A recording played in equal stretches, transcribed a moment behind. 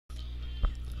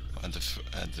at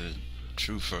the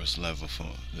true first level for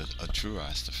a true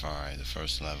Rastafari, the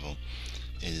first level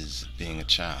is being a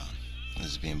child,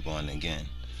 is being born again,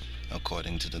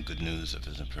 according to the good news of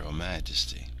His Imperial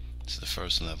Majesty. So the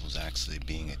first level is actually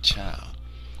being a child.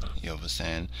 You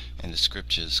understand? And the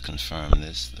scriptures confirm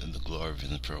this. The glory of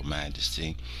His Imperial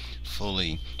Majesty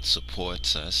fully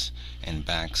supports us and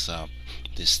backs up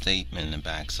this statement and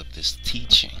backs up this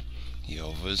teaching.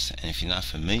 And if you're not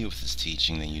familiar with this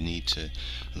teaching, then you need to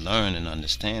learn and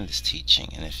understand this teaching.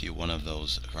 And if you're one of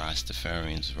those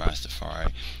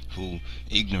Rastafari, who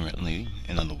ignorantly,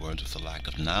 in other words, with a lack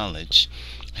of knowledge,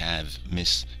 have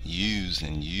misused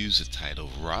and used the title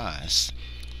Ras,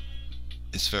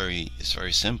 it's very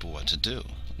simple what to do.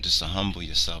 Just to humble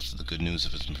yourself to the good news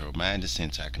of His Imperial Majesty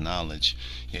and to acknowledge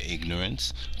your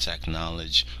ignorance, to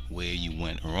acknowledge where you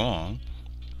went wrong,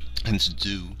 and to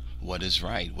do what is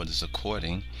right, what is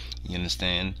according, you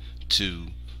understand, to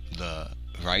the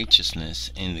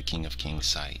righteousness in the King of Kings'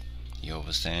 sight. You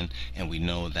understand? And we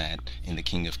know that in the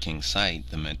King of Kings' sight,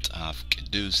 the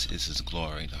Qidus is His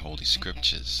glory, the Holy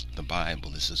Scriptures, the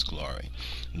Bible is His glory.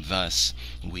 Thus,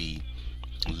 we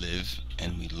live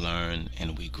and we learn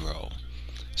and we grow.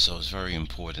 So it's very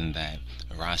important that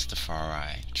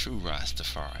Rastafari, true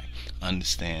Rastafari,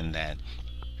 understand that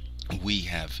we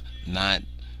have not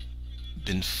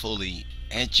been fully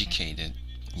educated,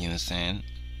 you understand,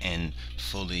 and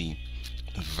fully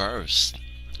versed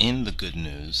in the good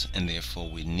news, and therefore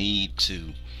we need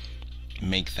to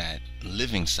make that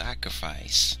living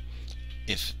sacrifice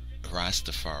if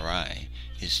Rastafari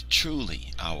is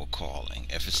truly our calling.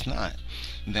 If it's not,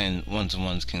 then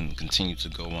ones can continue to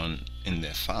go on in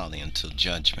their folly until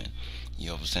judgment.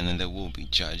 You understand? And there will be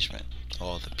judgment.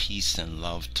 All the peace and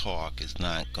love talk is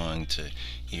not going to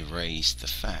erase the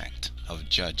fact of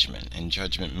judgment. And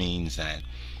judgment means that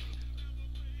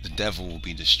the devil will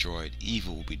be destroyed,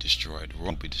 evil will be destroyed,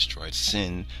 wrong will be destroyed,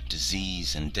 sin,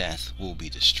 disease, and death will be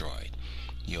destroyed.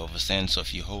 You understand? So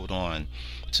if you hold on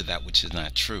to that which is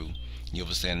not true, you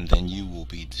understand, then you will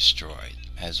be destroyed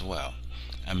as well.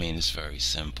 I mean, it's very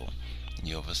simple.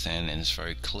 You understand? And it's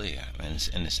very clear. And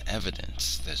it's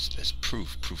evidence. There's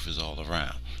proof. Proof is all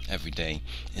around. Every day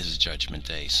is a judgment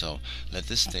day. So let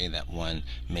this day that one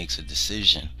makes a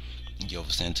decision, you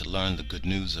understand, to learn the good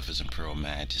news of His Imperial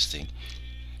Majesty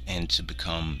and to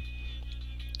become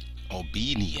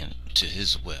obedient to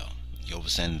His will. You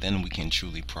understand? Then we can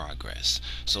truly progress.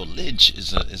 So LIJ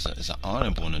is an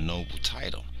honorable and a noble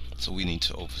title. So we need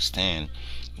to understand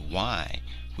why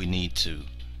we need to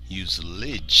use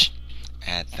LIJ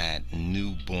at that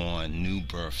newborn, new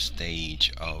birth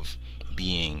stage of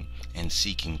being and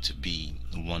seeking to be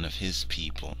one of His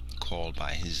people, called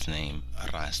by His name,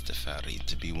 Rastafari,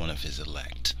 to be one of His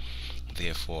elect.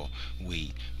 Therefore,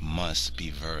 we must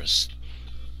be versed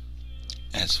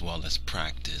as well as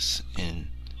practice in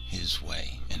His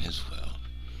way and His will.